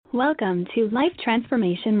Welcome to Life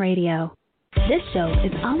Transformation Radio. This show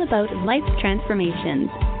is all about life transformations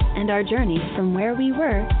and our journey from where we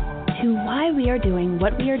were to why we are doing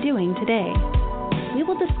what we are doing today. We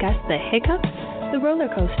will discuss the hiccups, the roller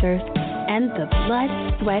coasters, and the blood,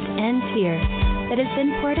 sweat, and tears that has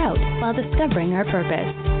been poured out while discovering our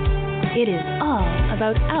purpose. It is all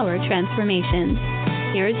about our transformations.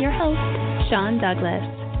 Here is your host, Sean Douglas.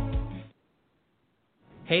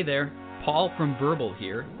 Hey there, Paul from Verbal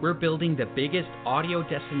here. We're building the biggest audio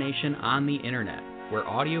destination on the internet, where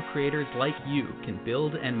audio creators like you can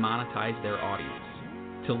build and monetize their audience.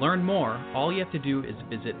 To learn more, all you have to do is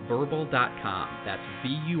visit Verbal.com, that's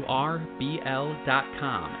VURBL.com,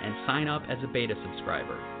 and sign up as a beta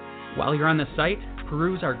subscriber. While you're on the site,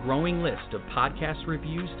 peruse our growing list of podcast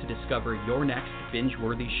reviews to discover your next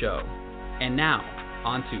binge-worthy show. And now,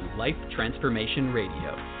 on to Life Transformation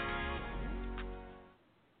Radio.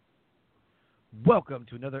 Welcome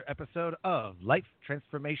to another episode of Life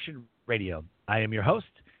Transformation Radio. I am your host,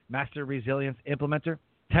 Master Resilience Implementer,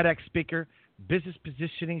 TEDx speaker, business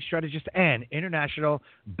positioning strategist, and international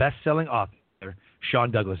best-selling author, Sean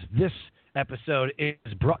Douglas. This episode is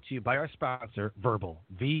brought to you by our sponsor, Verbal,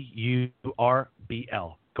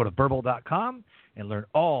 VURBL. Go to Verbal.com and learn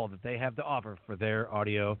all that they have to offer for their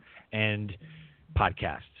audio and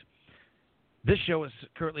podcasts. This show is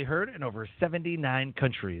currently heard in over 79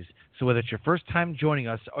 countries. So whether it's your first time joining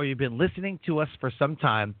us or you've been listening to us for some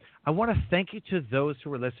time, I want to thank you to those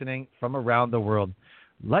who are listening from around the world.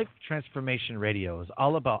 Life Transformation Radio is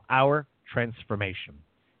all about our transformation.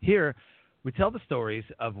 Here, we tell the stories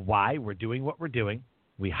of why we're doing what we're doing.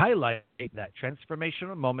 We highlight that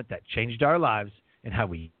transformational moment that changed our lives and how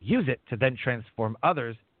we use it to then transform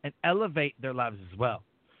others and elevate their lives as well.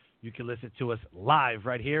 You can listen to us live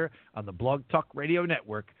right here on the Blog Talk Radio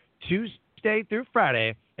Network, Tuesday through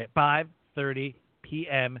Friday at 5:30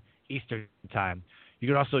 p.m. Eastern Time. You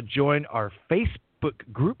can also join our Facebook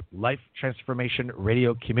group, Life Transformation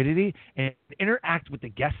Radio Community, and interact with the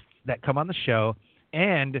guests that come on the show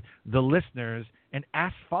and the listeners and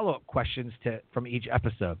ask follow-up questions from each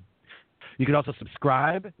episode. You can also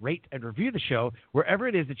subscribe, rate, and review the show wherever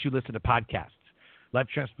it is that you listen to podcasts. Life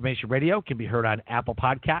Transformation Radio can be heard on Apple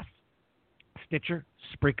Podcasts, Stitcher,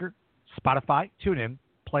 Spreaker, Spotify, TuneIn,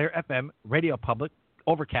 Player FM, Radio Public,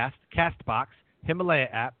 Overcast, CastBox, Himalaya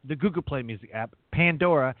app, the Google Play Music app,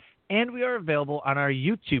 Pandora, and we are available on our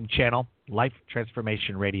YouTube channel, Life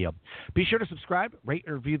Transformation Radio. Be sure to subscribe, rate,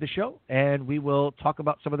 and review the show, and we will talk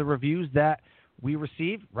about some of the reviews that we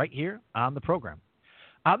receive right here on the program.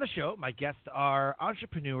 On the show, my guests are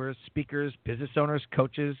entrepreneurs, speakers, business owners,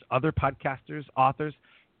 coaches, other podcasters, authors,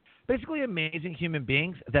 basically amazing human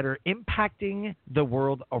beings that are impacting the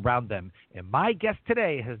world around them. And my guest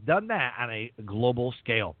today has done that on a global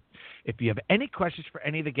scale. If you have any questions for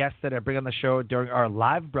any of the guests that I bring on the show during our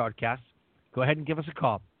live broadcast, go ahead and give us a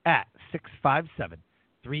call at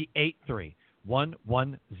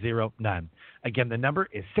 657-383-1109. Again, the number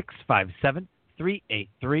is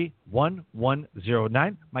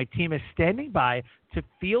 657-383-1109. My team is standing by to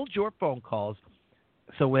field your phone calls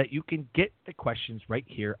so that you can get the questions right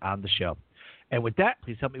here on the show. And with that,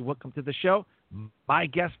 please help me welcome to the show my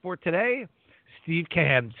guest for today, Steve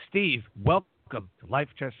Cahan. Steve, welcome to Life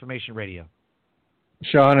Transformation Radio.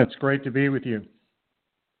 Sean, it's great to be with you.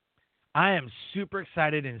 I am super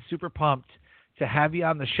excited and super pumped to have you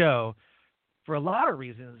on the show for a lot of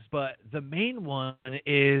reasons, but the main one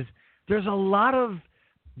is there's a lot of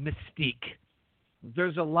mystique.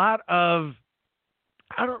 There's a lot of,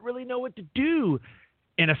 I don't really know what to do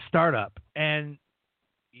in a startup. And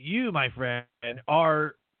you, my friend,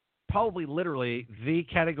 are probably literally the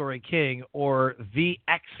category king or the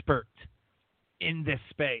expert in this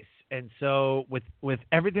space. And so with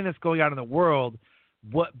everything that's going on in the world,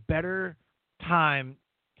 what better time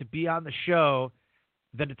to be on the show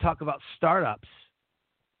than to talk about startups?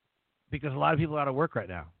 Because a lot of people are out of work right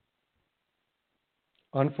now.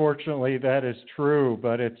 Unfortunately, that is true,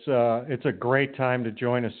 but it's a great time to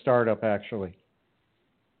join a startup, actually.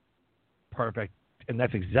 Perfect. And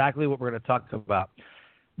that's exactly what we're going to talk about.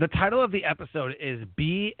 The title of the episode is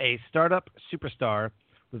Be a Startup Superstar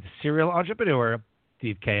with serial entrepreneur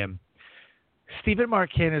Steve Cahan. Stephen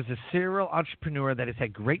Marcan is a serial entrepreneur that has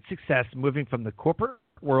had great success moving from the corporate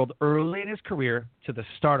world early in his career to the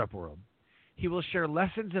startup world. He will share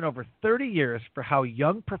lessons in over 30 years for how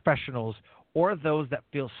young professionals or those that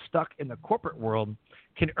feel stuck in the corporate world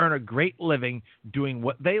can earn a great living doing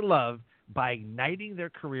what they love by igniting their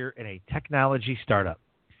career in a technology startup.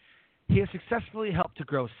 He has successfully helped to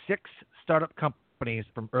grow 6 startup companies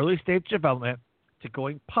from early stage development to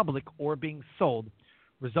going public or being sold,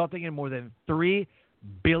 resulting in more than $3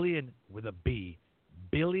 billion with a B,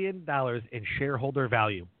 $1 billion in shareholder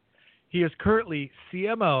value. He is currently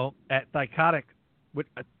CMO at Thycotic. I'm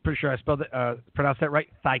pretty sure I pronounced that right.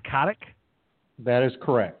 Thycotic? That is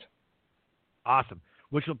correct. Awesome.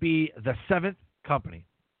 Which will be the 7th company.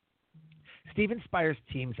 Steve inspires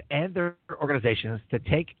teams and their organizations to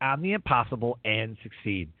take on the impossible and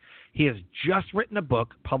succeed. He has just written a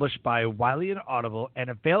book published by Wiley & Audible and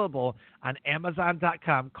available on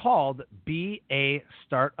Amazon.com called Be a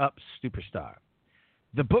Startup Superstar.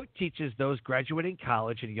 The book teaches those graduating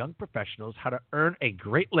college and young professionals how to earn a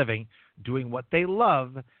great living doing what they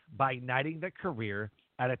love by igniting their career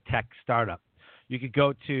at a tech startup. You could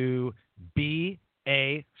go to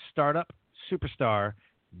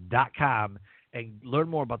beastartupsuperstar.com and learn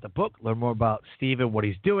more about the book, learn more about Steve and what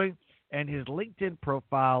he's doing. And his LinkedIn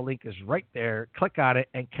profile link is right there. Click on it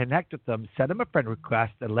and connect with them. Send him a friend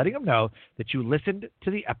request and letting him know that you listened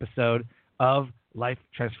to the episode of Life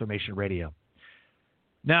Transformation Radio.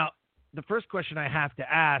 Now, the first question I have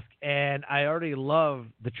to ask, and I already love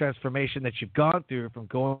the transformation that you've gone through from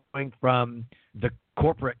going from the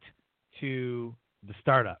corporate to the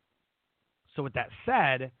startup. So with that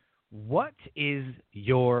said, what is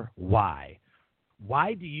your why?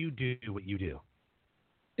 Why do you do what you do?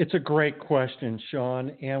 It's a great question,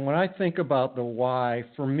 Sean. And when I think about the why,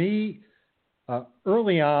 for me,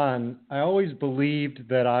 early on, I always believed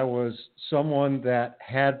that I was someone that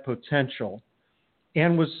had potential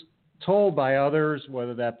and was told by others,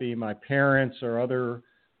 whether that be my parents or other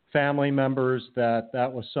family members, that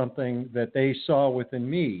that was something that they saw within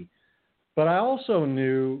me. But I also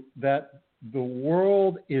knew that the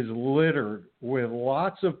world is littered with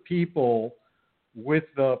lots of people with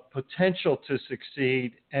the potential to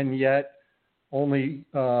succeed, and yet only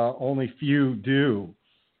few do.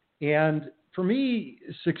 And for me,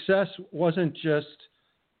 success wasn't just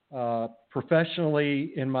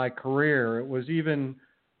professionally in my career. It was even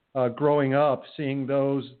growing up, seeing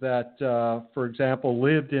those that, for example,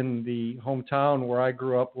 lived in the hometown where I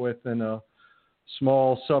grew up with in a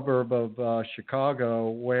small suburb of Chicago,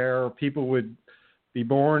 where people would be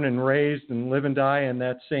born and raised and live and die in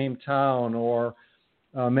that same town, or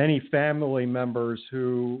many family members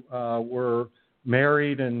who were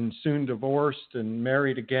married and soon divorced and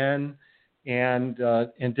married again, and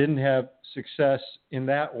didn't have success in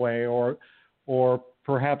that way, or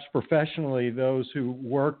perhaps professionally, those who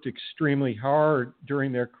worked extremely hard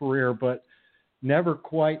during their career but never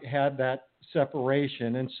quite had that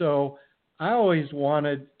separation. And so I always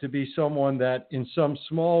wanted to be someone that in some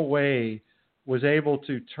small way was able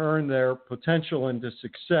to turn their potential into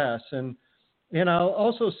success. And I'll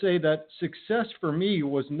also say that success for me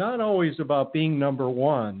was not always about being number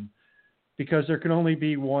one, because there can only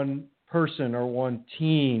be one person or one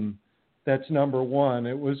team that's number one.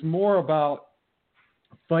 It was more about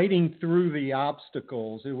fighting through the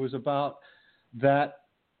obstacles. It was about that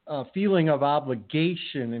feeling of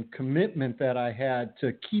obligation and commitment that I had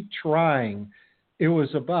to keep trying. It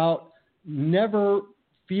was about never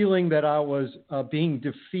feeling that I was being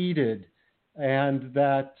defeated, and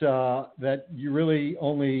that you really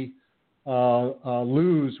only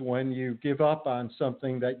lose when you give up on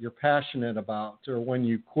something that you're passionate about, or when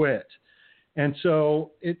you quit. And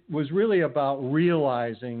so it was really about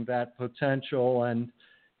realizing that potential and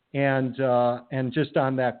just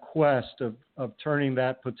on that quest of turning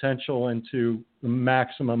that potential into the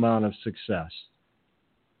maximum amount of success.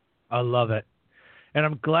 I love it. And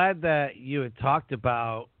I'm glad that you had talked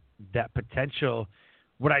about that potential.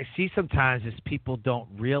 What I see sometimes is people don't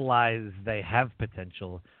realize they have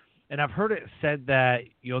potential. And I've heard it said that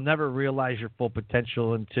you'll never realize your full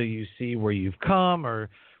potential until you see where you've come, or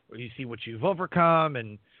you see what you've overcome,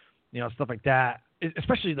 and stuff like that.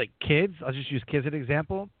 Especially like kids. I'll just use kids as an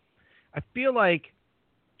example. I feel like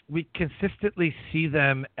we consistently see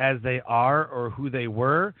them as they are or who they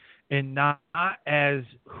were, and not as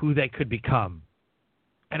who they could become.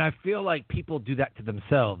 And I feel like people do that to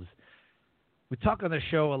themselves. We talk on the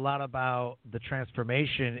show a lot about the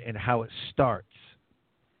transformation and how it starts.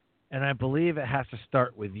 And I believe it has to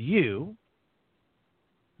start with you,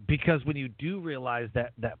 because when you do realize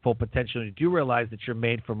that full potential, you do realize that you're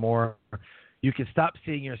made for more, you can stop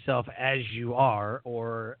seeing yourself as you are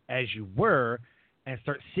or as you were, and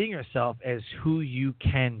start seeing yourself as who you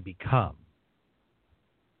can become.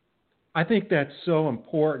 I think that's so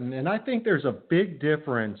important. And I think there's a big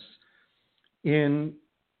difference in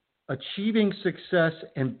achieving success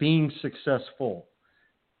and being successful.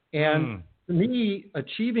 And for me,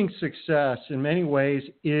 achieving success in many ways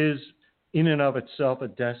is in and of itself a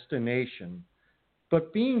destination.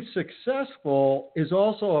 But being successful is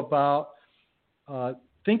also about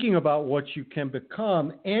thinking about what you can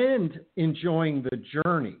become and enjoying the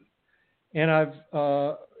journey. And I've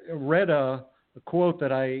read a quote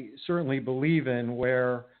that I certainly believe in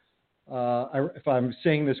where, if I'm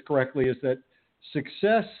saying this correctly, is that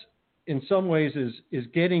success in some ways is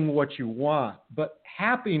getting what you want, but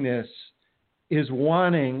happiness is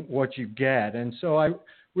wanting what you get. And so I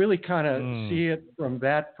really kind of see it from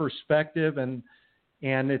that perspective, and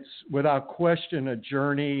it's without question a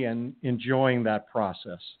journey and enjoying that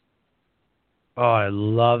process. Oh, I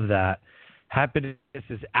love that. Happiness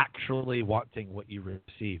is actually wanting what you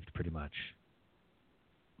received, pretty much.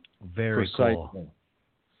 Very Precisely. cool.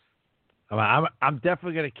 I'm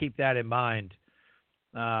definitely going to keep that in mind.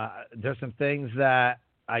 There's some things that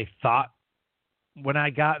I thought when I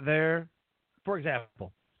got there. For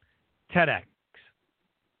example, TEDx.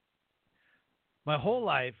 My whole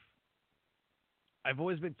life, I've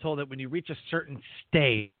always been told that when you reach a certain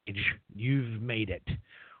stage, you've made it.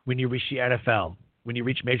 When you reach the NFL, when you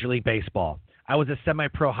reach Major League Baseball. I was a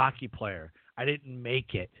semi-pro hockey player. I didn't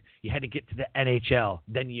make it. You had to get to the NHL,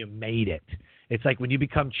 then you made it. It's like when you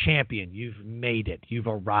become champion, you've made it. You've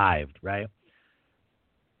arrived, right?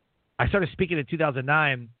 I started speaking in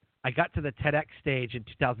 2009. I got to the TEDx stage in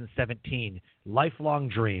 2017. Lifelong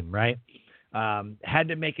dream, right? Had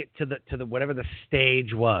to make it to the whatever the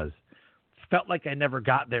stage was. Felt like I never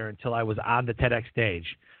got there until I was on the TEDx stage.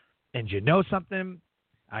 And you know something?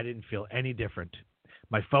 I didn't feel any different.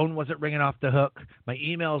 My phone wasn't ringing off the hook. My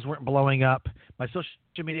emails weren't blowing up. My social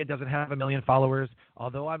media doesn't have 1 million followers.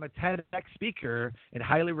 Although I'm a TEDx speaker and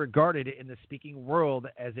highly regarded in the speaking world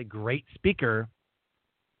as a great speaker,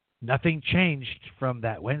 nothing changed from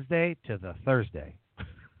that Wednesday to the Thursday.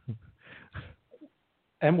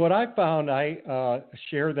 And what I found, I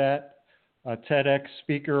share that TEDx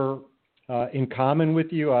speaker in common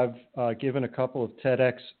with you. I've given a couple of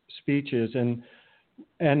TEDx speeches,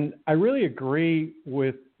 and I really agree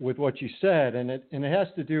with what you said. And it has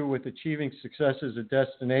to do with achieving success as a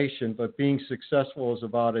destination, but being successful is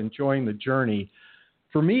about enjoying the journey.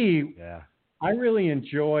 For me, I really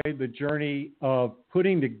enjoy the journey of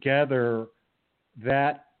putting together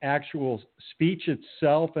that actual speech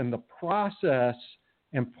itself and the process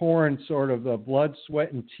and pouring sort of the blood,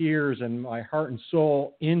 sweat, and tears and my heart and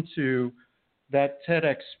soul into that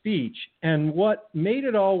TEDx speech. And what made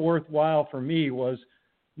it all worthwhile for me was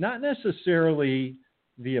not necessarily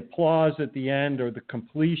the applause at the end or the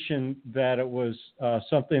completion that it was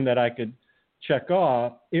something that I could check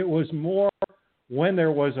off. It was more when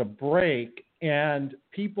there was a break and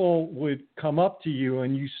people would come up to you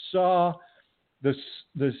and you saw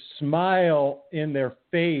the smile in their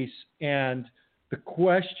face and the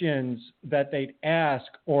questions that they'd ask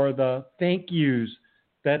or the thank yous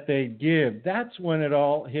that they'd give. That's when it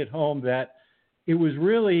all hit home that it was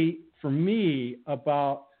really, for me,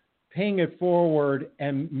 about paying it forward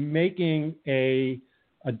and making a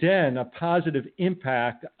positive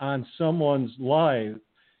impact on someone's life.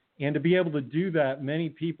 And to be able to do that, many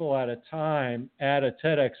people at a time at a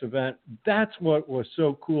TEDx event, that's what was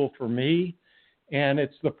so cool for me. And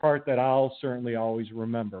it's the part that I'll certainly always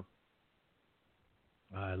remember.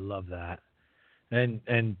 I love that.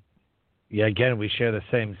 And yeah, again, we share the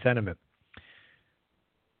same sentiment.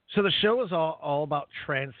 So the show is all about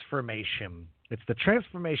transformation. It's the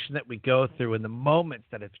transformation that we go through in the moments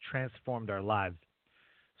that have transformed our lives.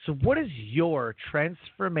 So what is your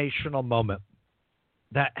transformational moment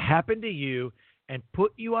that happened to you and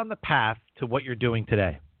put you on the path to what you're doing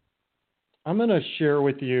today? I'm going to share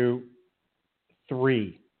with you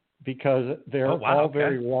 3 because they're all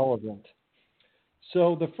very relevant.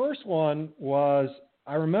 So the first one was,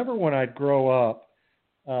 I remember when I'd grow up,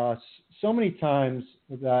 so many times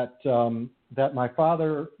that my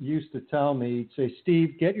father used to tell me, he'd say,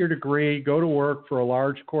 Steve, get your degree, go to work for a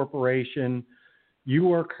large corporation. You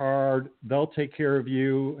work hard, they'll take care of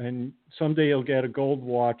you, and someday you'll get a gold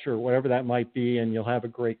watch or whatever that might be, and you'll have a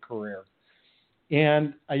great career.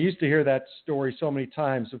 And I used to hear that story so many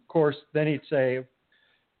times. Of course, then he'd say,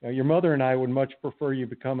 your mother and I would much prefer you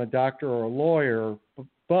become a doctor or a lawyer,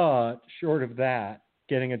 but short of that,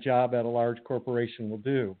 getting a job at a large corporation will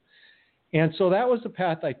do. And so that was the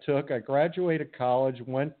path I took. I graduated college,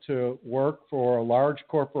 went to work for a large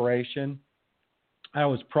corporation. I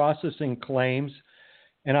was processing claims,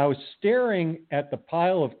 and I was staring at the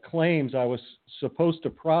pile of claims I was supposed to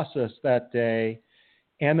process that day,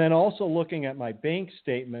 and then also looking at my bank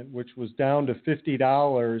statement, which was down to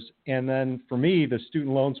 $50. And then for me, the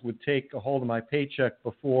student loans would take a hold of my paycheck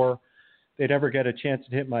before they'd ever get a chance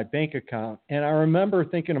to hit my bank account. And I remember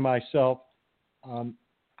thinking to myself,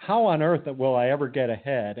 how on earth will I ever get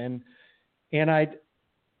ahead? And I'd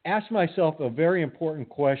asked myself a very important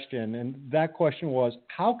question, and that question was,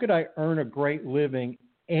 how could I earn a great living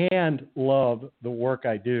and love the work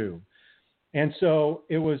I do? And so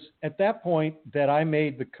it was at that point that I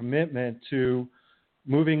made the commitment to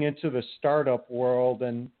moving into the startup world.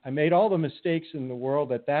 And I made all the mistakes in the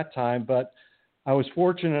world at that time, but I was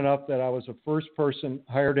fortunate enough that I was the first person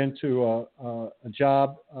hired into a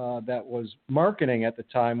job that was marketing at the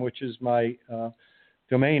time, which is my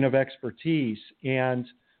domain of expertise. And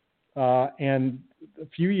a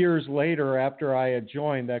few years later, after I had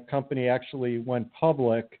joined, that company actually went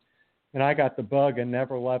public, and I got the bug and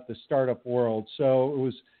never left the startup world. So it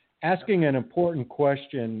was asking an important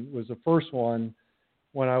question was the first one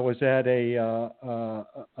when I was at a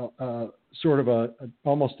sort of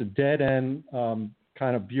almost a dead end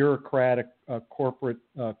kind of bureaucratic corporate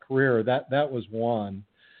career. That was one.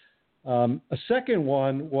 A second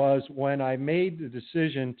one was when I made the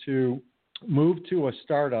decision to move to a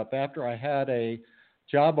startup after I had a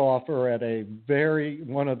job offer at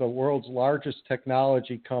one of the world's largest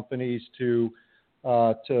technology companies to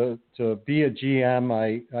be a GM.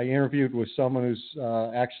 I interviewed with someone who's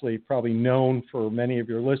actually probably known for many of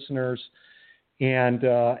your listeners, and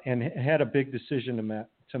had a big decision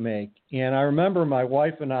to make. And I remember my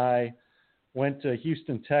wife and I went to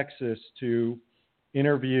Houston, Texas to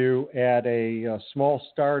interview at a small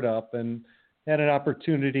startup, and had an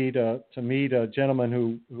opportunity to meet a gentleman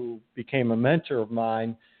who became a mentor of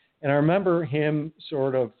mine. And I remember him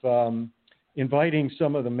sort of inviting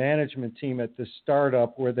some of the management team at this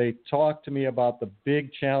startup, where they talked to me about the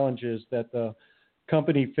big challenges that the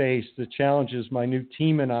company faced, the challenges my new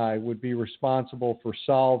team and I would be responsible for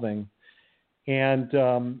solving. And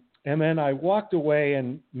then I walked away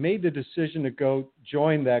and made the decision to go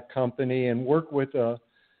join that company and work with a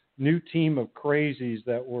new team of crazies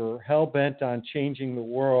that were hell-bent on changing the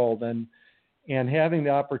world, and having the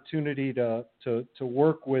opportunity to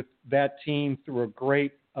work with that team through a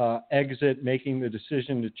great exit, making the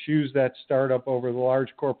decision to choose that startup over the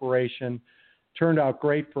large corporation, turned out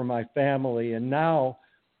great for my family. And now,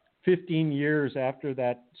 15 years after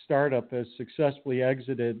that startup has successfully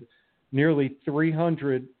exited, nearly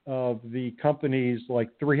 300 of the company's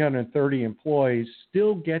 330 employees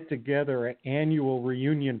still get together at annual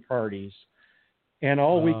reunion parties. And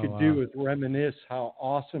all we could do is reminisce how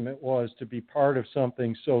awesome it was to be part of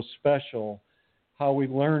something so special, how we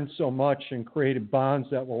learned so much and created bonds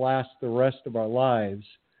that will last the rest of our lives.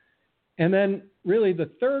 And then really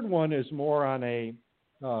the third one is more on a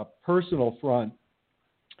personal front,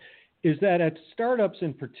 is that at startups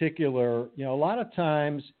in particular, a lot of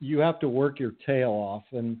times you have to work your tail off.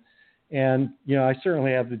 And I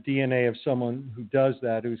certainly have the DNA of someone who does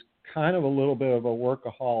that, who's kind of a little bit of a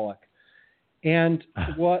workaholic. And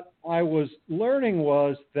what I was learning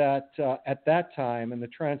was that at that time, and the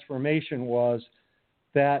transformation was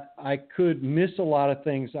that I could miss a lot of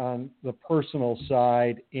things on the personal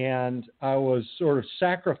side, and I was sort of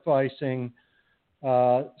sacrificing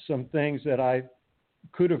some things that I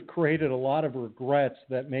could have created a lot of regrets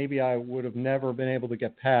that maybe I would have never been able to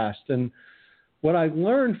get past. And what I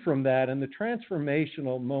learned from that, and the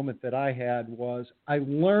transformational moment that I had, was I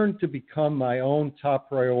learned to become my own top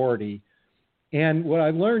priority. And what I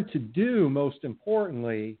learned to do, most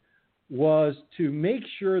importantly, was to make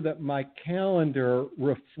sure that my calendar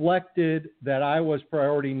reflected that I was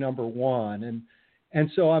priority number one.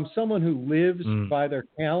 And so I'm someone who lives by their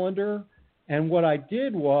calendar. And what I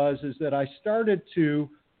did is that I started to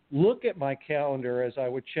look at my calendar, as I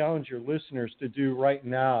would challenge your listeners to do right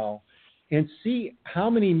now, and see how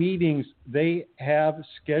many meetings they have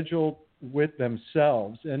scheduled with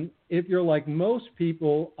themselves. And if you're like most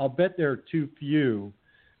people, I'll bet there are too few.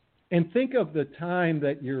 And think of the time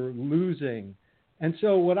that you're losing. And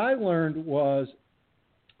so what I learned was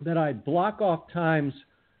that I'd block off times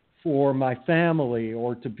for my family,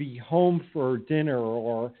 or to be home for dinner,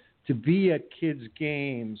 or to be at kids'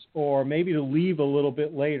 games, or maybe to leave a little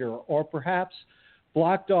bit later, or perhaps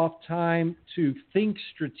blocked off time to think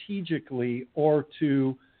strategically, or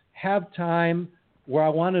to have time where I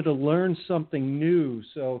wanted to learn something new,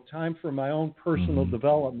 so time for my own personal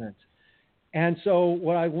development. And so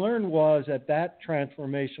what I learned was at that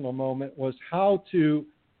transformational moment was how to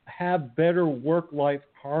have better work-life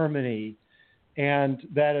harmony, and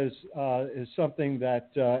that is something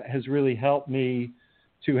that has really helped me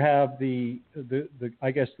to have the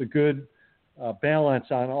good balance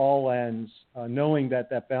on all ends, knowing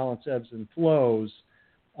that balance ebbs and flows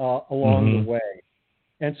along the way.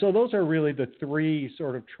 And so those are really the three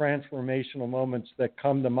sort of transformational moments that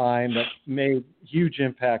come to mind that made huge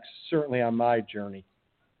impacts, certainly on my journey.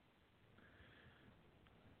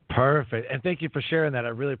 Perfect. And thank you for sharing that. I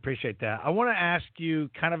really appreciate that. I want to ask you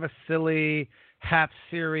kind of a silly, half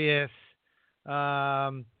serious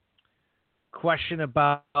question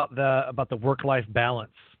about the work-life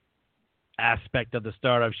balance aspect of the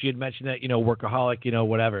startups. You had mentioned that, workaholic,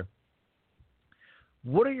 whatever.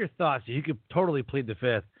 What are your thoughts? You could totally plead the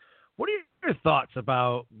fifth. What are your thoughts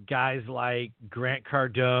about guys like Grant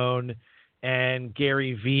Cardone and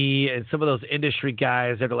Gary Vee and some of those industry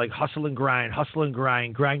guys that are like hustle and grind,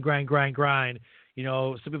 grind.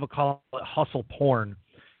 Some people call it hustle porn,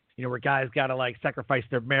 where guys got to like sacrifice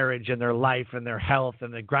their marriage and their life and their health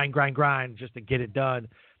and they grind just to get it done.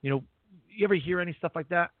 You ever hear any stuff like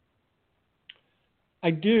that? I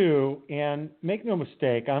do, and make no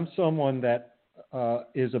mistake, I'm someone that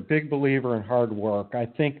is a big believer in hard work. I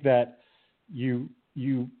think that you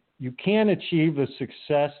can achieve the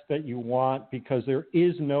success that you want because there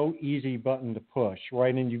is no easy button to push,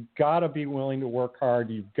 right? And you've got to be willing to work hard.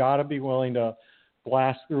 You've got to be willing to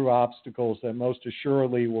blast through obstacles that most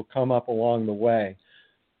assuredly will come up along the way.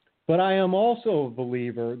 But I am also a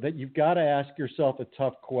believer that you've got to ask yourself a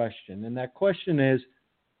tough question. And that question is,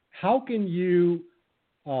 how can you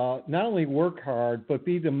not only work hard, but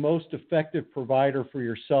be the most effective provider for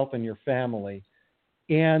yourself and your family?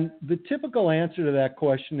 And the typical answer to that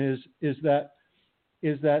question is that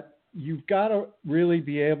you've got to really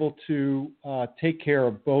be able to take care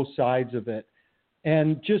of both sides of it.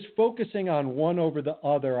 And just focusing on one over the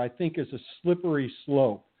other, I think, is a slippery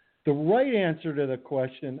slope. The right answer to the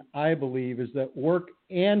question, I believe, is that work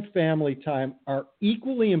and family time are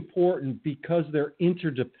equally important because they're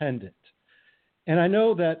interdependent. And I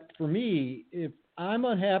know that for me, if I'm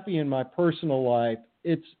unhappy in my personal life,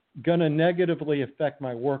 it's going to negatively affect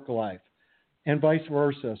my work life and vice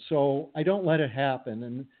versa. So I don't let it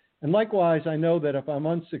happen. And likewise, I know that if I'm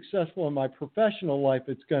unsuccessful in my professional life,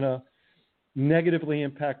 it's going to negatively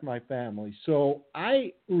impact my family. So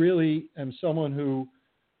I really am someone who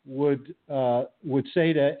would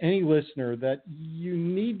say to any listener that you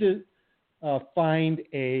need to find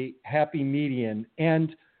a happy median,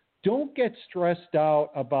 and don't get stressed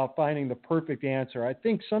out about finding the perfect answer. I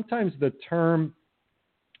think sometimes the term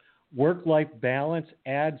work-life balance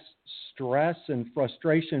adds stress and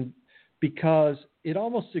frustration because it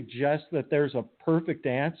almost suggests that there's a perfect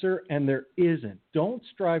answer, and there isn't. Don't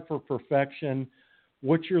strive for perfection.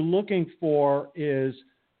 What you're looking for is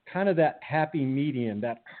kind of that happy median,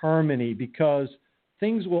 that harmony, because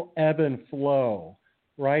things will ebb and flow,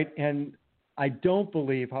 right? And I don't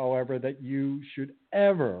believe, however, that you should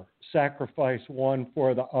ever sacrifice one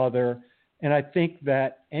for the other. And I think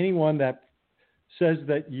that anyone that says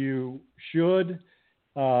that you should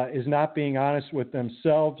is not being honest with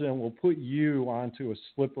themselves and will put you onto a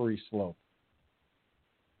slippery slope.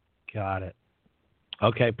 Got it.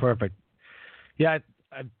 Okay, perfect. Yeah,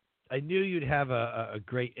 I knew you'd have a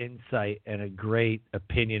great insight and a great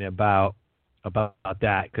opinion about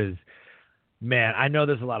that because, man, I know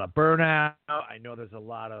there's a lot of burnout. I know there's a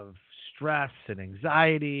lot of stress and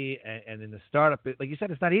anxiety, and in the startup, like you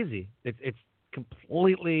said, it's not easy. It's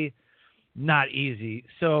completely not easy.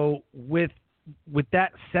 So with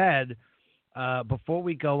that said, before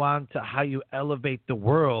we go on to how you elevate the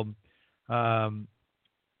world, I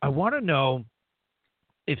want to know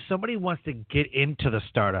if somebody wants to get into the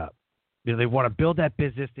startup. They want to build that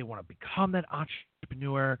business, they want to become that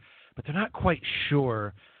entrepreneur, but they're not quite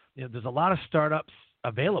sure. There's a lot of startups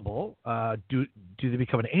available. Do they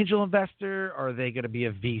become an angel investor? Are they going to be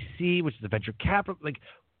a VC, which is a venture capital?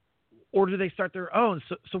 Or do they start their own?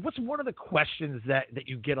 So what's one of the questions that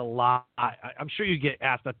you get a lot? I'm sure you get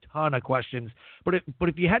asked a ton of questions, but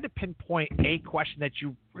if you had to pinpoint a question that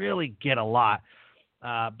you really get a lot,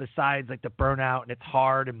 besides like the burnout and it's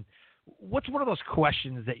hard, and what's one of those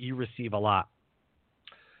questions that you receive a lot?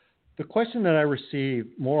 The question that I receive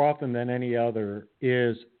more often than any other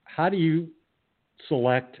is, how do you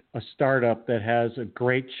select a startup that has a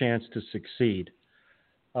great chance to succeed?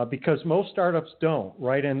 Because most startups don't,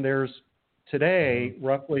 right? And there's today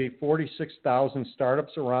roughly 46,000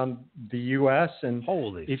 startups around the U.S. And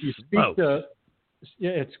holy if you speak smokes.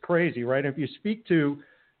 it's crazy, right? If you speak to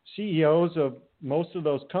CEOs of most of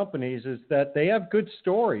those companies, is that they have good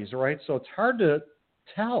stories, right? So it's hard to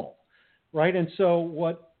tell, right? And so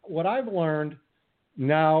what I've learned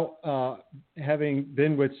now, having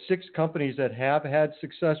been with 6 companies that have had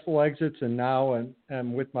successful exits, and now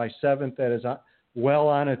I'm with my 7th that is well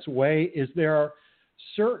on its way, is there are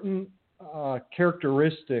certain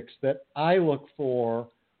characteristics that I look for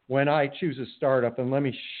when I choose a startup, and let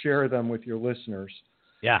me share them with your listeners.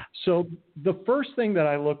 Yeah. So the first thing that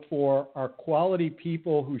I look for are quality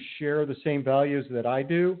people who share the same values that I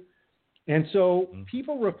do, And so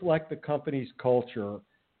people reflect the company's culture.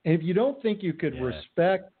 And if you don't think you could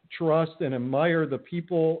respect, trust, and admire the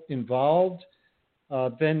people involved,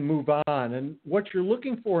 then move on. And what you're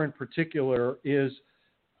looking for in particular is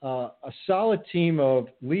a solid team of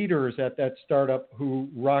leaders at that startup who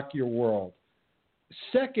rock your world.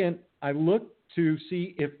 Second, I look to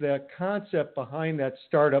see if the concept behind that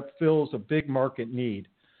startup fills a big market need.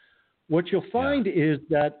 What you'll find is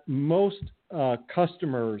that most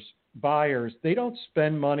customers, buyers, they don't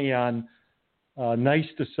spend money on nice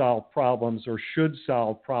to solve problems or should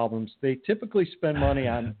solve problems. They typically spend money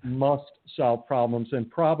on must solve problems, and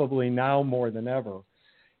probably now more than ever.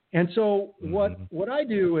 And so what I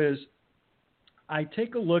do is I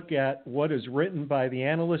take a look at what is written by the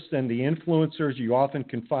analysts and the influencers. You often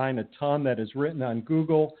can find a ton that is written on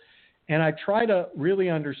Google. And I try to really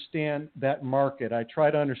understand that market. I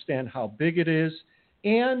try to understand how big it is,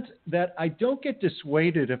 and that I don't get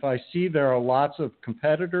dissuaded if I see there are lots of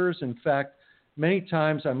competitors. In fact, many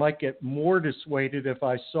times I might get more dissuaded if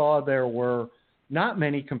I saw there were not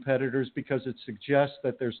many competitors, because it suggests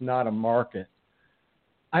that there's not a market.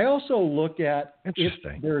 I also look at if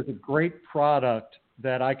there's a great product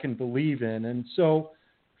that I can believe in. And so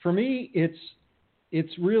for me,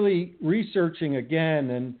 it's really researching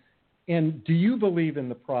again, and do you believe in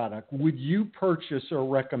the product? Would you purchase or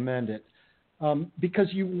recommend it? Because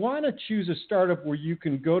you want to choose a startup where you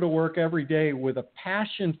can go to work every day with a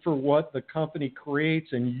passion for what the company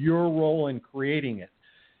creates and your role in creating it.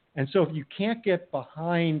 And so if you can't get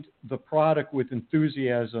behind the product with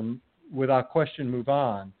enthusiasm, without question, move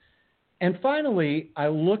on. And finally, I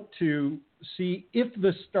look to see if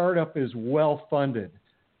the startup is well funded.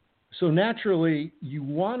 So naturally, you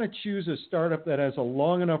want to choose a startup that has a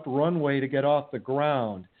long enough runway to get off the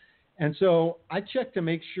ground. And so I check to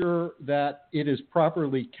make sure that it is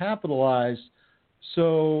properly capitalized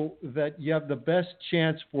so that you have the best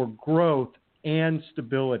chance for growth and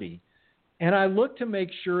stability. And I look to make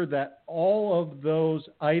sure that all of those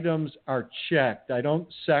items are checked. I don't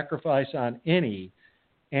sacrifice on any.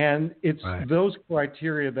 And it's those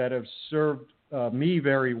criteria that have served me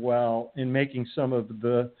very well in making some of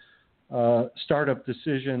the startup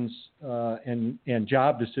decisions and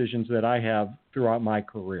job decisions that I have throughout my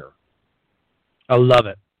career. I love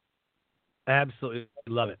it. Absolutely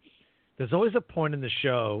love it. There's always a point in the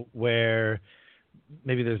show where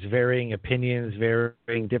maybe there's varying opinions,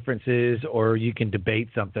 varying differences, or you can debate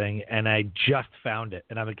something, and I just found it.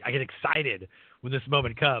 And I get excited when this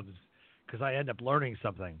moment comes because I end up learning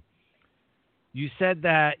something. You said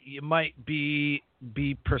that you might be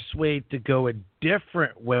persuaded to go a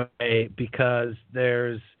different way because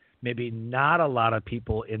there's maybe not a lot of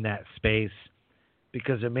people in that space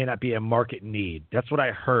because there may not be a market need. That's what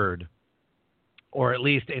I heard, or at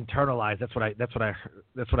least internalized. That's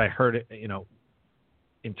what I heard.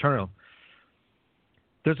 Internal.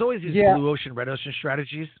 There's always these blue ocean, red ocean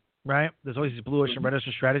strategies, right? There's always these blue ocean, red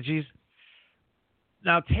ocean strategies.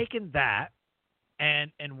 Now, taking that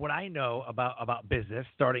and what I know about business,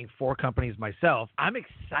 starting 4 companies myself, I'm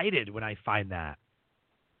excited when I find that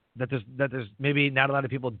there's maybe not a lot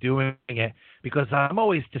of people doing it, because I'm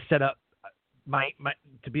always to set up my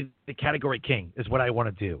to be the category king is what I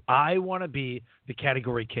want to do. I want to be the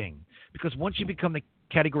category king, because once you become the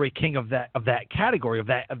category king of that category, of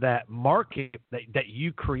that market that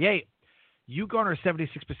you create, you garner 76%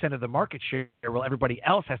 of the market share, while everybody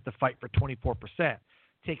else has to fight for 24%.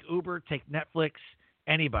 Take Uber, take Netflix,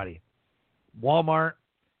 anybody, Walmart,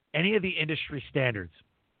 any of the industry standards.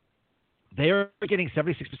 They are getting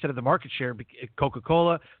 76% of the market share.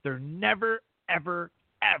 Coca-Cola, they're never, ever,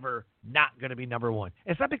 ever not going to be number one.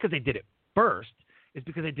 It's not because they did it first. It's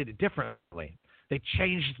because they did it differently. They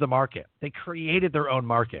changed the market. They created their own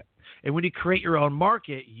market. And when you create your own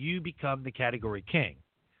market, you become the category king.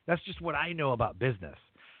 That's just what I know about business.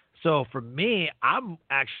 So for me, I'm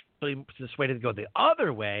actually persuaded to go the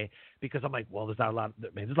other way, because I'm like, well, there's a lot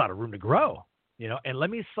of room to grow, and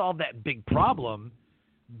let me solve that big problem,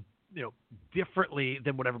 differently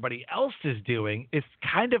than what everybody else is doing. It's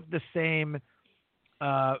kind of the same,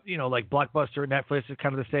 like Blockbuster, Netflix is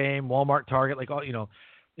kind of the same, Walmart, Target, like all,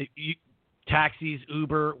 taxis,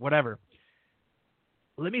 Uber, whatever.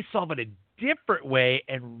 Let me solve it a different way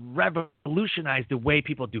and revolutionize the way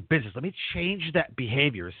people do business. Let me change that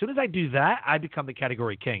behavior. As soon as I do that, I become the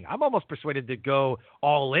category king. I'm almost persuaded to go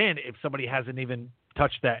all in if somebody hasn't even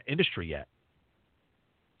touched that industry yet.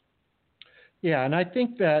 Yeah, and I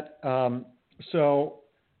think that so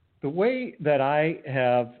the way that I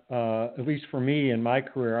have, at least for me in my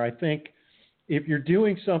career, I think if you're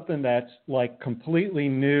doing something that's like completely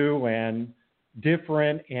new and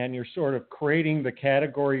different and you're sort of creating the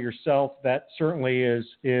category yourself, that certainly is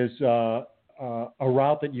a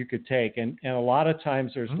route that you could take. And a lot of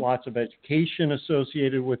times there's lots of education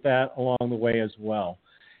associated with that along the way as well.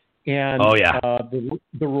 And the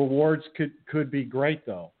rewards could be great,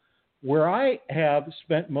 though. Where I have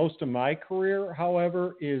spent most of my career,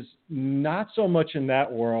 however, is not so much in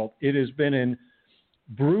that world. It has been in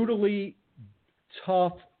brutally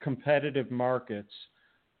tough competitive markets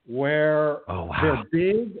where they're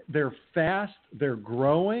big, they're fast, they're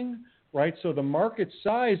growing, right? So the market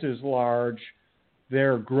size is large,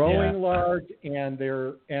 they're growing large, and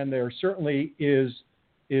there certainly is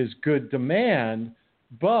good demand,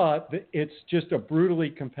 but it's just a brutally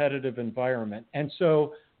competitive environment. And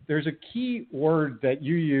so there's a key word that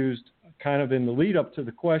you used kind of in the lead up to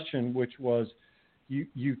the question, which was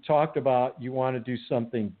you talked about you want to do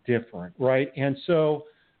something different, right? And so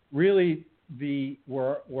really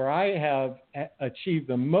where I have achieved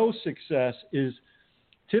the most success is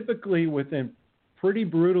typically within pretty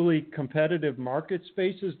brutally competitive market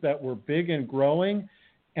spaces that were big and growing,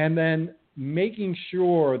 and then making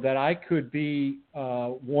sure that I could be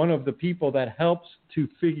one of the people that helps to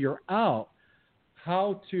figure out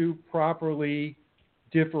how to properly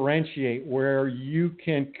differentiate, where you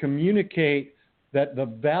can communicate that the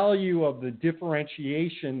value of the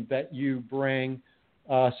differentiation that you bring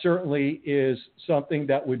certainly is something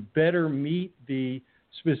that would better meet the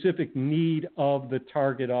specific need of the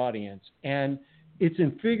target audience. And it's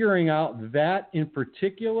in figuring out that in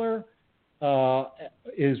particular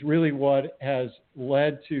is really what has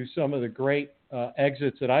led to some of the great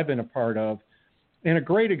exits that I've been a part of. And a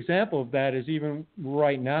great example of that is even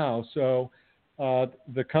right now. So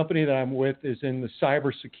the company that I'm with is in the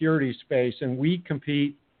cybersecurity space, and we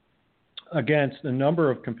compete against a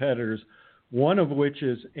number of competitors, one of which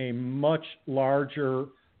is a much larger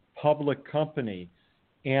public company.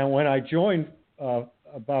 And when I joined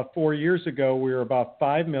about 4 years ago, we were about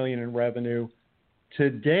 $5 million in revenue.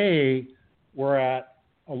 Today, we're at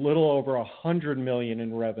a little over $100 million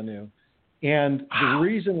in revenue. And the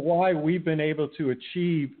reason why we've been able to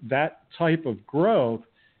achieve that type of growth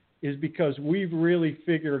is because we've really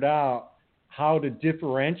figured out how to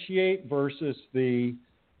differentiate versus the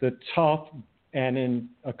tough and, in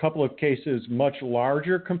a couple of cases, much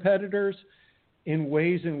larger competitors in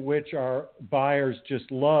ways in which our buyers just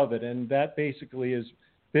love it. And that basically has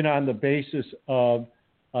been on the basis of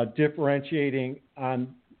differentiating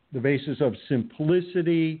on the basis of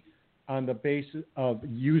simplicity, on the basis of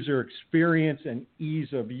user experience and ease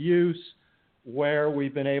of use, where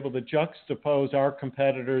we've been able to juxtapose our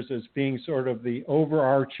competitors as being sort of the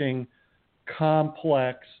overarching,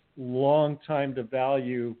 complex, long time to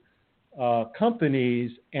value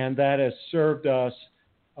companies, and that has served us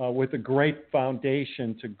with a great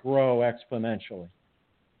foundation to grow exponentially.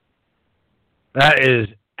 That is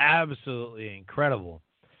absolutely incredible.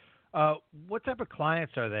 What type of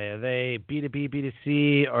clients are they? Are they B2B,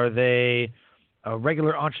 B2C? Are they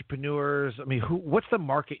regular entrepreneurs? I mean, what's the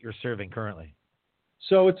market you're serving currently?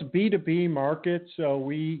 So it's a B2B market. So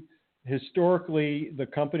we historically, the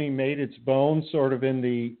company made its bones sort of in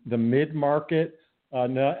the mid-market,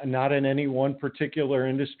 not in any one particular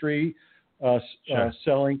industry,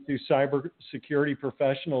 selling to cybersecurity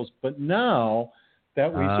professionals. But now that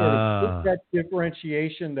we sort of put that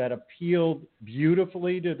differentiation that appealed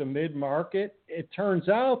beautifully to the mid-market, it turns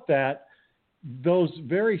out that those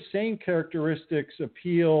very same characteristics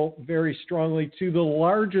appeal very strongly to the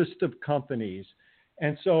largest of companies.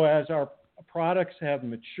 And so as our products have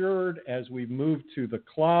matured, as we've moved to the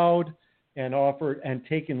cloud and offered and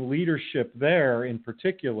taken leadership there in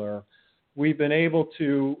particular, we've been able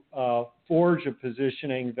to forge a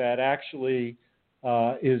positioning that actually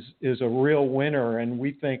is a real winner, and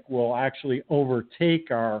we think will actually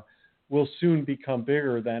will soon become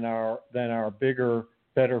bigger than our bigger,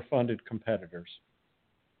 better funded competitors.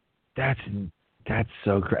 That's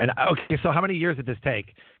so great. And okay, so how many years did this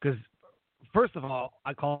take? Because first of all,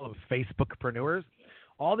 I call them Facebookpreneurs.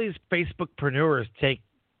 All these Facebookpreneurs take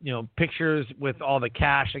pictures with all the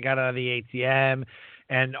cash they got out of the ATM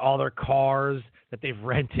and all their cars that they've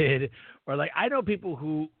rented. Or like, I know people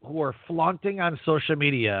who are flaunting on social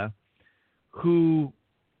media who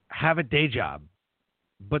have a day job,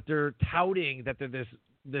 but they're touting that they're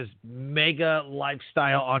this mega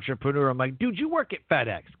lifestyle entrepreneur. I'm like, dude, you work at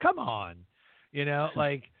FedEx. Come on.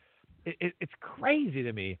 Like it's crazy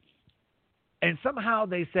to me. And somehow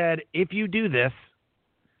they said, if you do this,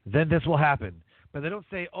 then this will happen. But they don't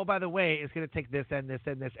say, oh, by the way, it's going to take this and this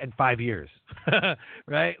and this and 5 years,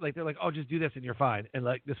 right? Like they're like, oh, just do this and you're fine. And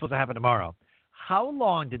like this is supposed to happen tomorrow. How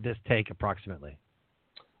long did this take approximately?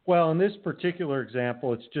 Well, in this particular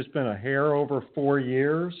example, it's just been a hair over 4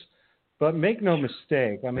 years. But make no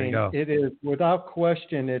mistake, I mean, it is without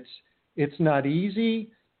question. It's not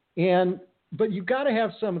easy, but you got to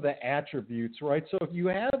have some of the attributes, right? So if you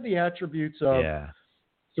have the attributes of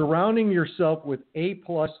surrounding yourself with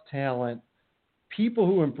A-plus talent, people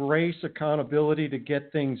who embrace accountability to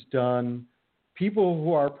get things done, people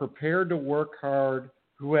who are prepared to work hard,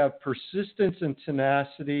 who have persistence and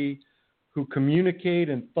tenacity, who communicate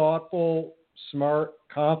in thoughtful, smart,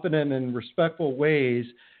 confident, and respectful ways,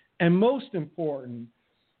 and most important,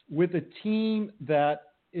 with a team that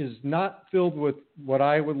is not filled with what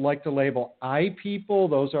I would like to label I people.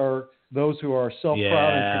 Those are those who are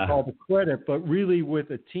self-proud and take all the credit, but really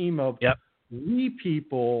with a team of we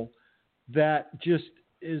people that just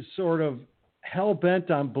is sort of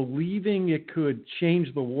hell-bent on believing it could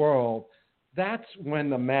change the world. That's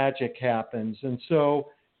when the magic happens. And so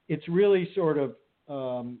it's really sort of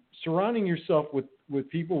surrounding yourself with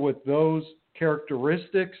people with those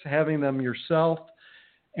characteristics, having them yourself,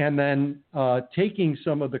 and then taking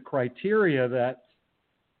some of the criteria that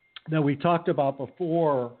we talked about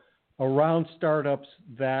before around startups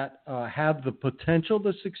that have the potential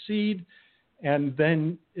to succeed, and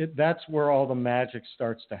then that's where all the magic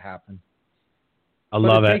starts to happen. I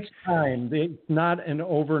love it. It takes time. It's not an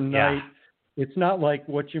overnight. Yeah. It's not like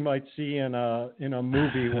what you might see in a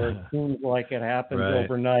movie where it seems like it happens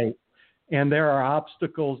overnight. And there are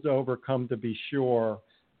obstacles to overcome, to be sure.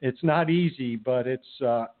 It's not easy, but it's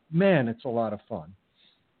a lot of fun.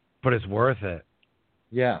 But it's worth it.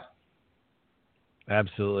 Yeah.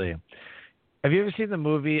 Absolutely. Have you ever seen the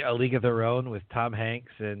movie A League of Their Own with Tom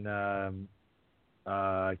Hanks and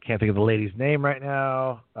I can't think of the lady's name right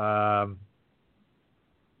now. I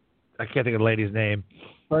can't think of the lady's name.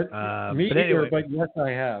 But anyway, but yes,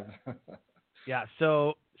 I have. Yeah.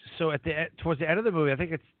 So towards the end of the movie, I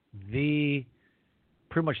think it's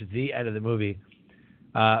pretty much the end of the movie.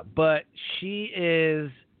 But she is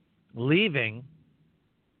leaving,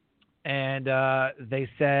 and they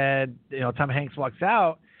said, Tom Hanks walks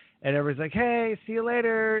out, and everybody's like, "Hey, see you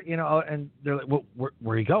later," and they're like, well, "Where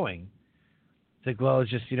are you going?" It's like, "Well, it's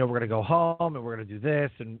just we're gonna go home and we're gonna do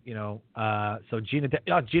this," and so Gina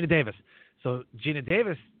Davis. So Gina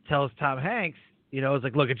Davis tells Tom Hanks, it's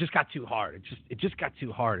like, "Look, it just got too hard. It just got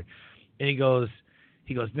too hard," and he goes,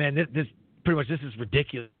 "Man, this is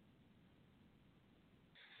ridiculous."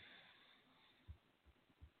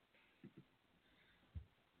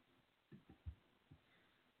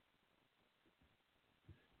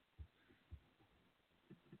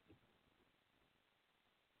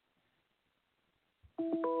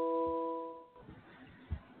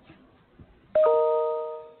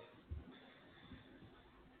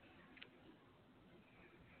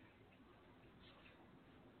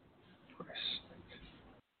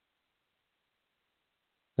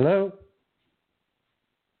 Hello?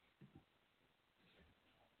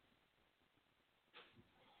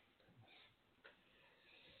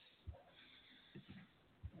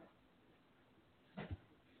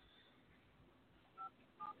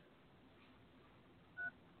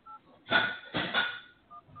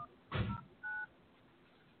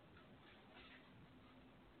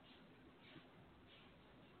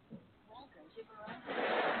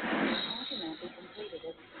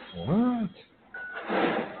 What?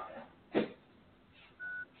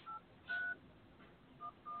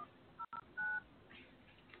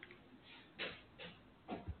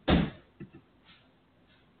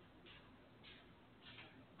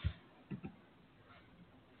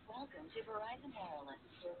 Welcome to Verizon Wireless.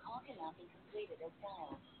 Your call cannot be completed as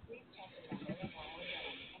dialed. Please check the number and dial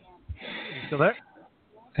again. You still there?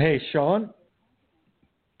 Hey, Sean?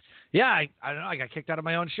 Yeah, I don't know. I got kicked out of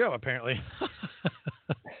my own show, apparently.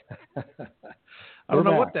 I don't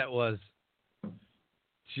know what that was.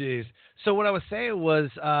 Jeez. So what I was saying was,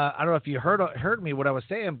 I don't know if you heard me what I was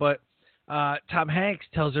saying, but Tom Hanks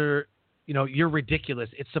tells her, you're ridiculous.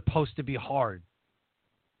 It's supposed to be hard.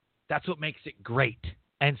 That's what makes it great.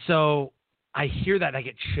 And so I hear that. I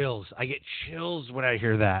get chills. I get chills when I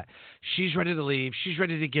hear that. She's ready to leave. She's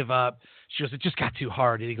ready to give up. She goes, it just got too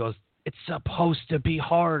hard. And he goes, it's supposed to be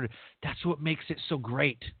hard. That's what makes it so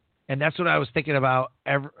great. And that's what I was thinking about,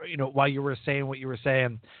 while you were saying what you were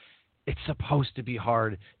saying. It's supposed to be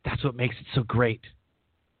hard. That's what makes it so great.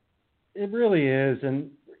 It really is.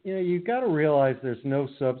 And, you've got to realize there's no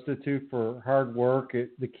substitute for hard work.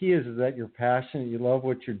 The key is that you're passionate, you love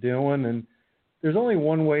what you're doing, and there's only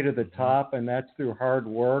one way to the top, and that's through hard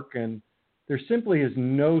work. And there simply is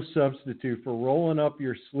no substitute for rolling up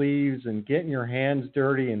your sleeves and getting your hands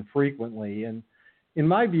dirty and frequently. And in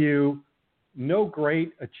my view, no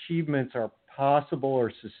great achievements are possible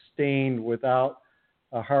or sustained without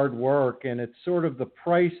hard work, and it's sort of the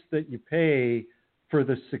price that you pay for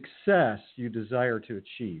the success you desire to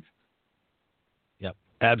achieve. Yep,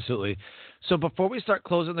 absolutely. So before we start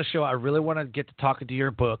closing the show, I really want to get to talking to your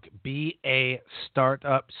book, Be a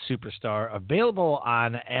Startup Superstar, available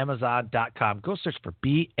on Amazon.com. Go search for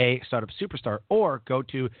Be a Startup Superstar or go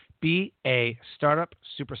to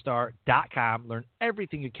beastartupsuperstar.com. Learn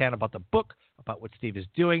everything you can about the book, about what Steve is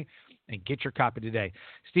doing, and get your copy today.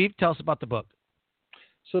 Steve, tell us about the book.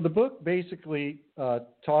 So the book basically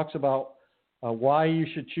talks about why you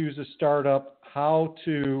should choose a startup, how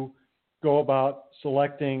to go about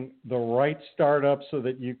selecting the right startup so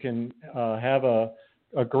that you can have a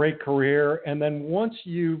great career. And then once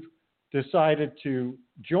you've decided to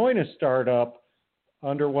join a startup,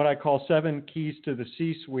 under what I call 7 keys to the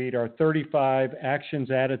C-suite are 35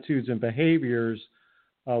 actions, attitudes, and behaviors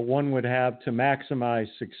one would have to maximize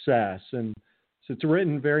success. And so it's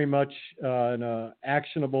written very much in an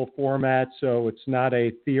actionable format, so it's not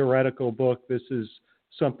a theoretical book. This is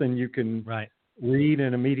something you can read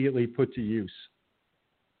and immediately put to use.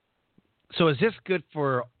 So is this good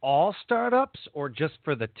for all startups or just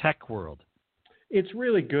for the tech world? It's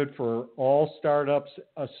really good for all startups.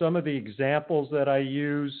 Some of the examples that I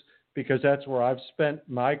use, because that's where I've spent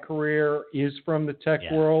my career, is from the tech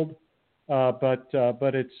world. But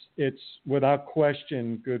it's without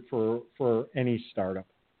question good for any startup.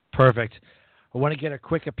 Perfect. I want to get a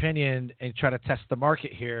quick opinion and try to test the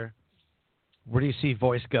market here. Where do you see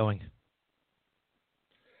voice going?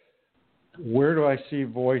 Where do I see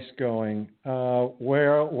voice going? I'll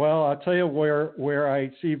tell you where I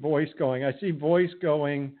see voice going. I see voice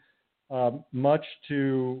going much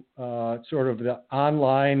to sort of the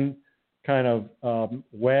online kind of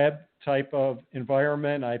web type of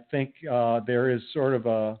environment. I think there is sort of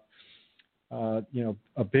a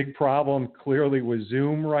big problem clearly with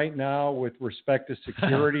Zoom right now with respect to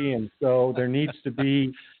security, and so there needs to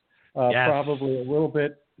be probably a little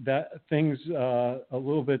bit a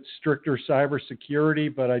little bit stricter cybersecurity.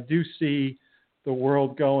 But I do see the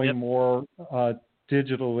world going more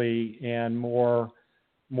digitally and more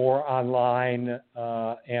online,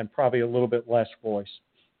 and probably a little bit less voice.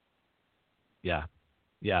 Yeah.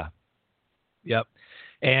 Yep.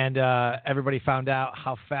 And everybody found out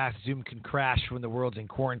how fast Zoom can crash when the world's in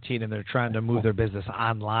quarantine and they're trying to move their business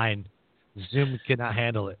online. Zoom cannot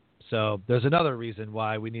handle it. So there's another reason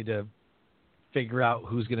why we need to figure out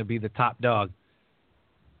who's going to be the top dog.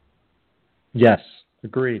 Yes,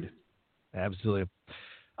 agreed. Absolutely.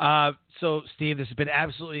 So, Steve, this has been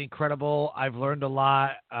absolutely incredible. I've learned a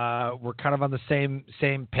lot. We're kind of on the same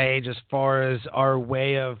page as far as our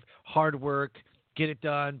way of hard work, get it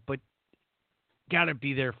done, but got to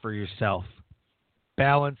be there for yourself.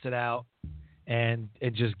 Balance it out and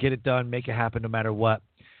just get it done, make it happen no matter what.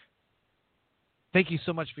 Thank you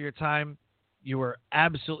so much for your time. You are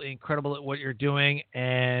absolutely incredible at what you're doing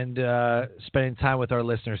and spending time with our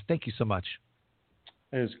listeners. Thank you so much.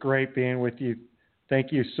 It was great being with you.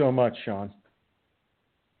 Thank you so much, Sean.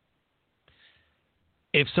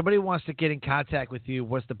 If somebody wants to get in contact with you,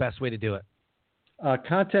 what's the best way to do it?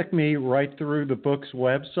 Contact me right through the book's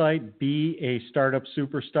website,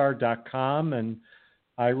 beastartupsuperstar.com, and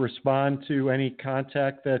I respond to any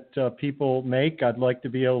contact that people make. I'd like to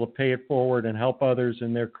be able to pay it forward and help others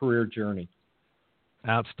in their career journey.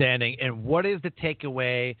 Outstanding. And what is the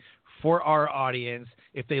takeaway for our audience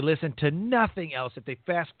if they listen to nothing else, if they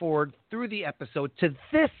fast forward through the episode to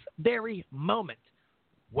this very moment?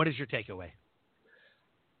 What is your takeaway?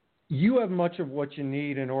 You have much of what you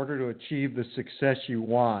need in order to achieve the success you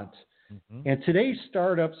want. Mm-hmm. And today's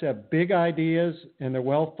startups have big ideas and they're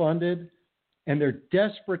well-funded, and they're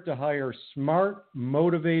desperate to hire smart,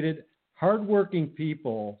 motivated, hardworking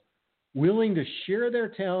people willing to share their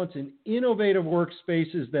talents in innovative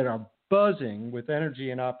workspaces that are buzzing with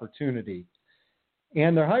energy and opportunity.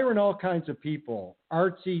 And they're hiring all kinds of people,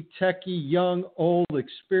 artsy, techie, young, old,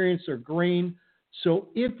 experienced, or green. So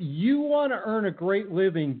if you want to earn a great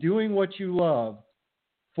living doing what you love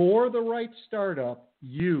for the right startup,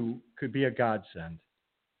 you could be a godsend.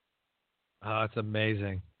 Oh, that's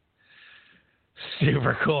amazing.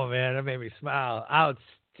 Super cool, man. That made me smile.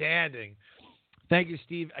 Outstanding. Thank you,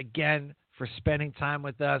 Steve, again for spending time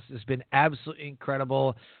with us. It's been absolutely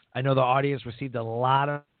incredible. I know the audience received a lot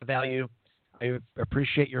of value. I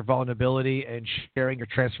appreciate your vulnerability and sharing your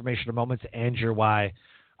transformational moments and your why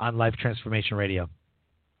on Life Transformation Radio.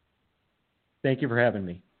 Thank you for having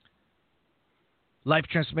me. Life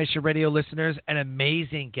Transformation Radio listeners, an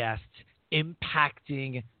amazing guest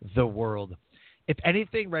impacting the world. If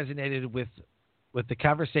anything resonated with the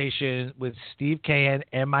conversation with Steve Cahan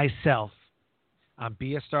and myself, on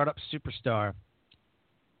Be a Startup Superstar.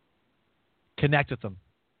 Connect with them.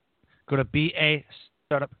 Go to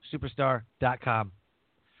beastartupsuperstar.com.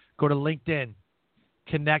 Go to LinkedIn.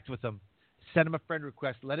 Connect with them. Send them a friend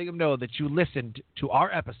request letting them know that you listened to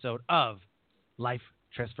our episode of Life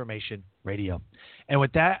Transformation Radio. And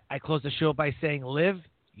with that, I close the show by saying live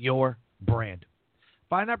your brand.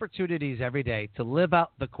 Find opportunities every day to live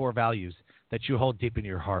out the core values that you hold deep in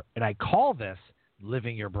your heart. And I call this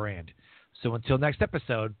living your brand. So until next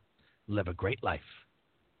episode, live a great life.